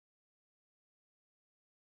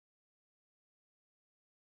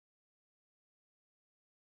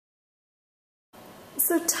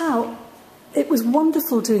So Tao, it was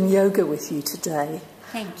wonderful doing yoga with you today.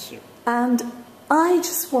 Thank you. And I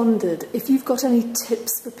just wondered if you've got any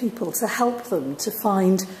tips for people to help them to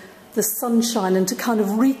find the sunshine and to kind of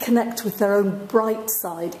reconnect with their own bright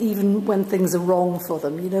side, even when things are wrong for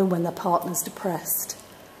them, you know, when their partner's depressed.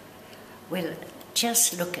 Well,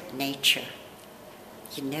 just look at nature.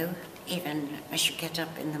 You know, even as you get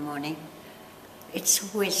up in the morning,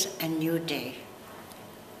 it's always a new day.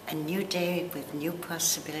 A new day with new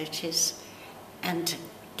possibilities. And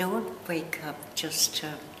don't wake up just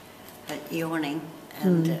yawning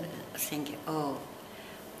and thinking, oh,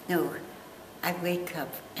 no. I wake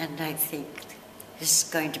up and I think this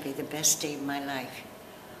is going to be the best day of my life.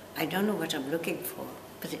 I don't know what I'm looking for,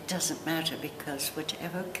 but it doesn't matter, because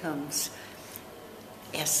whatever comes,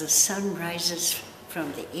 as the sun rises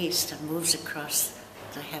from the east and moves across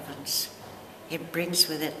the heavens, it brings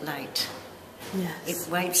with it light. Yes.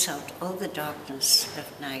 It wipes out all the darkness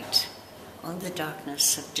of night, all the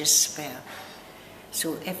darkness of despair.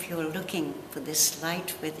 So if you're looking for this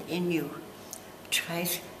light within you, try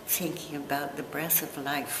thinking about the breath of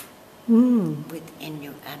life within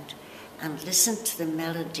you, and listen to the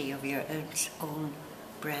melody of your own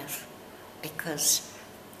breath, because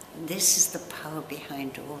this is the power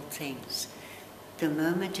behind all things. The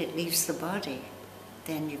moment it leaves the body,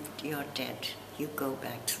 then you're dead. You go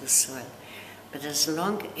back to the soil. But as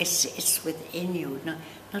long as it's within you,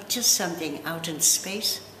 not just something out in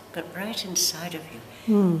space, but right inside of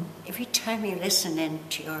you. Every time you listen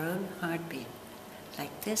into your own heartbeat,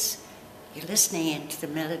 like this, you're listening into the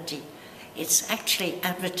melody. It's actually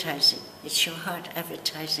advertising. It's your heart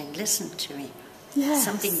advertising. Listen to me. Yes.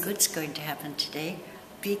 Something good's going to happen today.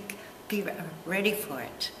 Be ready for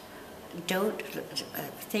it. Don't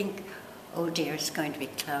think, oh dear, it's going to be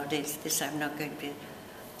cloudy. This I'm not going to be.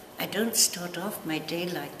 I don't start off my day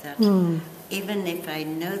like that. Even if I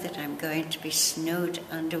know that I'm going to be snowed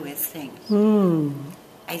under with things.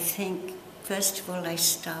 I think, first of all, I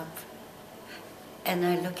stop. And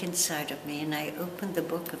I look inside of me, and I open the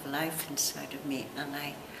book of life inside of me, and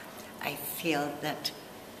I feel that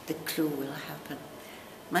the clue will happen.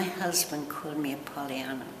 My husband called me a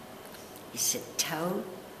Pollyanna. He said, Tao,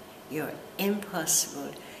 you're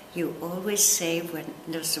impossible. You always say, when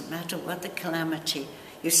it doesn't matter what the calamity,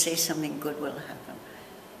 you say something good will happen.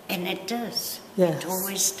 And it does. Yes. It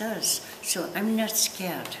always does. So I'm not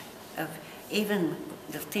scared of even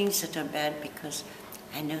the things that are bad, because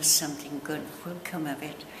I know something good will come of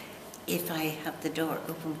it if I have the door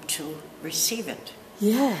open to receive it.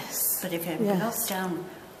 Yes. But if I'm locked down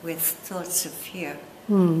with thoughts of fear,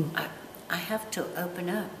 I have to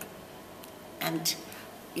open up. And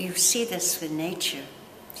you see this with nature.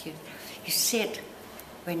 You see it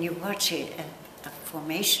when you watch a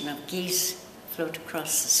formation of geese float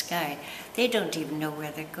across the sky. They don't even know where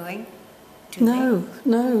they're going. No.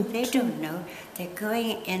 They don't know. They're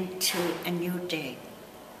going into a new day.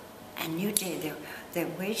 A new day. They're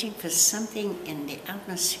waiting for something in the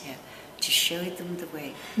atmosphere to show them the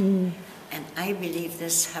way. And I believe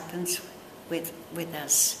this happens with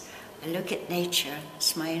us. I look at nature,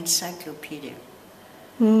 it's my encyclopedia.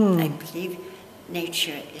 I believe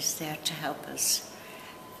nature is there to help us.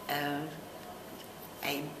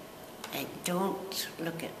 I don't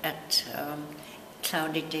look at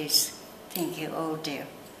cloudy days thinking, oh dear.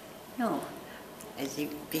 No, I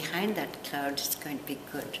think behind that cloud it's going to be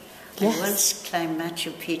good. Yes. I once climbed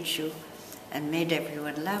Machu Picchu and made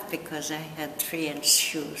everyone laugh because I had 3-inch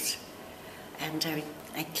shoes. And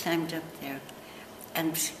I climbed up there.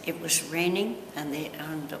 And it was raining, and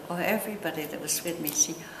everybody that was with me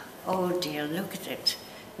said, oh dear, look at it.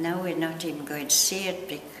 Now we're not even going to see it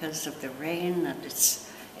because of the rain, and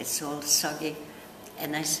it's all soggy.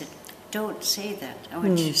 And I said, don't say that. I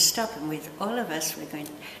want you to stop. And with all of us, we're going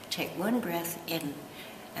to take one breath in,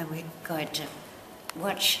 and we're going to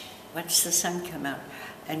watch the sun come out.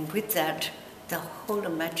 And with that, the whole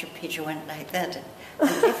of Machu Picchu went like that.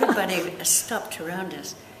 And everybody stopped around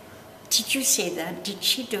us. Did you see that? Did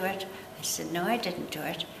she do it? I said, no, I didn't do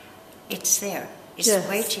it. It's there. It's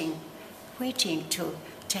waiting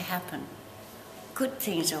to happen. Good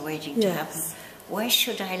things are waiting to happen. Why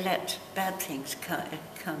should I let bad things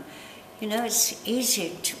come? You know, it's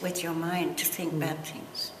easier with your mind to think bad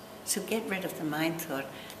things. So get rid of the mind thought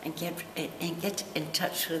and get in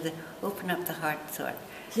touch with open up the heart thought.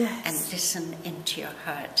 Yes. And listen into your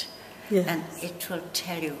heart. Yes. And it will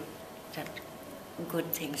tell you that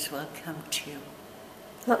good things will come to you.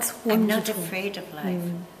 That's wonderful. I'm not afraid of life.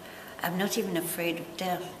 I'm not even afraid of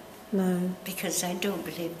death. No. Because I don't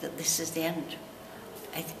believe that this is the end.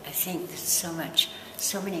 I think there's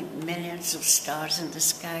so many millions of stars in the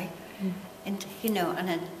sky, And, you know, on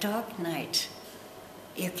a dark night,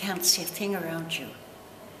 you can't see a thing around you.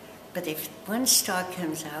 But if one star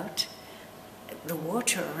comes out, the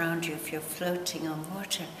water around you, if you're floating on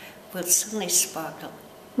water, will suddenly sparkle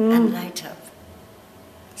and light up.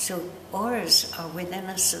 So auras are within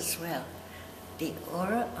us as well. The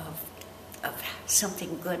aura of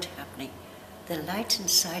something good happening. The light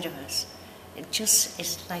inside of us, it just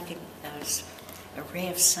is like a ray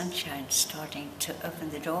of sunshine starting to open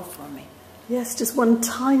the door for me. Yes, just one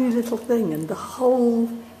tiny little thing and the whole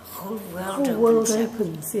world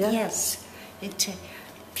opens. Yeah. Yes.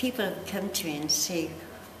 People come to me and say,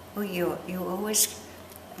 oh, you always...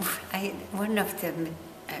 one of them,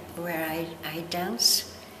 where I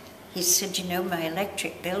dance, he said, you know, my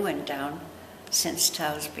electric bill went down since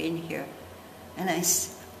Tao's been here. And I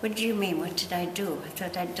said, what do you mean? What did I do? I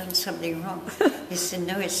thought I'd done something wrong. He said,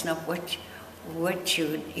 no, it's not what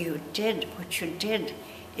you did. What you did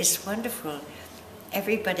is wonderful.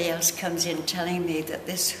 Everybody else comes in telling me that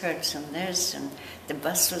this hurts and this, and the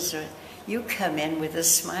bus was... You come in with a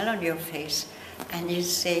smile on your face, and you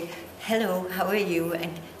say, hello, how are you?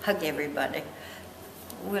 And hug everybody.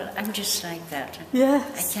 Well, I'm just like that.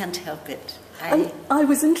 Yes. I can't help it. I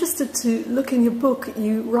was interested to look in your book.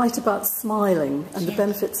 You write about smiling and the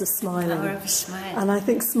benefits of smiling. The power of smiling. And I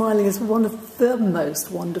think smiling is one of the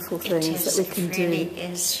most wonderful things that we can do. It really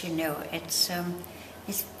is, you know. It's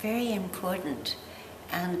very important.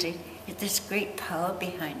 And there's great power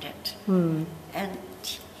behind it. And,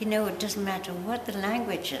 you know, it doesn't matter what the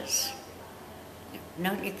language is.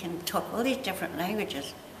 Now you can talk all these different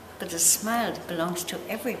languages, but the smile belongs to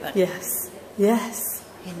everybody. Yes, yes.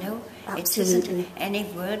 You know, absolutely. It isn't any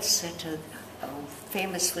words that are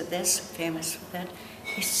famous with this, famous with that.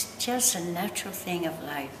 It's just a natural thing of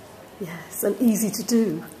life. Yes, and easy to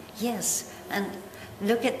do. Yes, and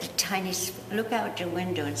look at the tiny, look out your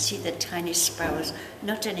window and see the tiny sparrows,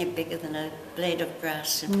 not any bigger than a blade of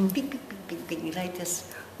grass, and bing, bing, bing, bing, bing, like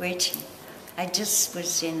this, waiting. I just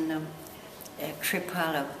was in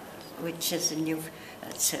Kripalu, which is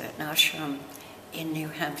it's an ashram in New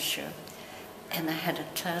Hampshire, and I had a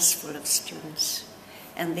class full of students,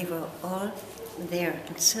 and they were all there,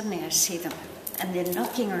 and suddenly I see them, and they're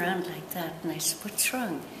knocking around like that, and I said, what's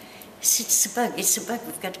wrong? He said, it's a bug,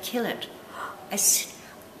 we've got to kill it. I said,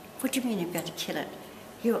 what do you mean you've got to kill it?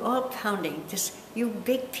 You're all pounding this, you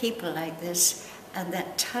big people like this, and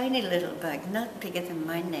that tiny little bug, not bigger than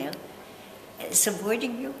my nail, is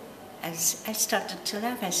avoiding you. I started to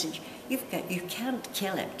laugh. I said, you can't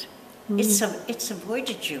kill it. It's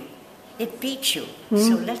avoided you. It beat you.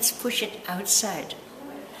 So let's push it outside.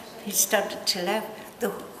 He started to laugh. The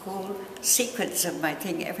whole sequence of my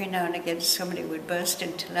thing, every now and again somebody would burst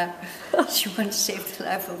into laugh. She wouldn't save the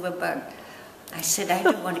life of a bug. I said, I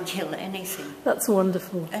don't want to kill anything. That's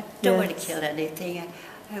wonderful. I don't want to kill anything.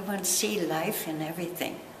 I want to see life in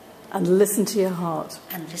everything. And listen to your heart.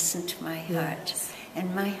 And listen to my heart. Yes.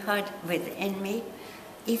 And my heart within me,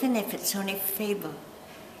 even if it's only fable,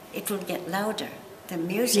 it will get louder. The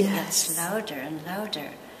music gets louder and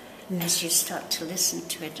louder as you start to listen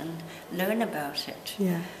to it and learn about it.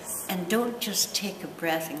 Yes. And don't just take a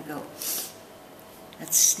breath and go,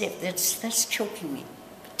 that's choking me.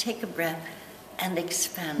 Take a breath and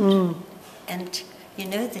expand. And you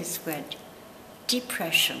know this word,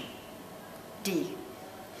 depression,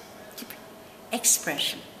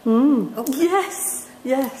 expression. Yes,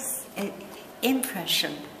 yes.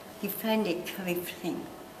 Impression, you find it coming thing,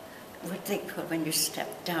 what they call when you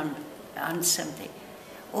step down on something.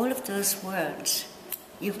 All of those words,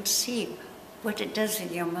 you will see what it does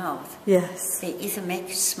in your mouth. Yes. They either make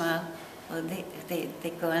you smile or they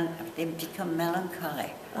go on, they become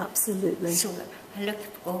melancholy. Absolutely. So I look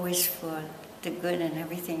always for the good in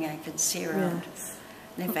everything I can see around. Yes.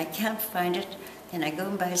 And if I can't find it, then I go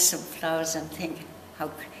and buy some flowers and think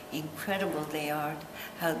how incredible they are,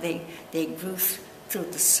 how they grew through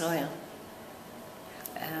the soil.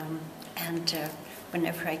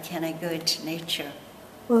 Whenever I can, I go into nature.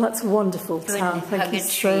 Well, that's wonderful, Tao. Thank you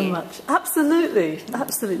so much. Absolutely,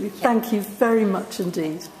 absolutely. Thank you very much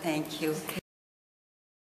indeed. Thank you.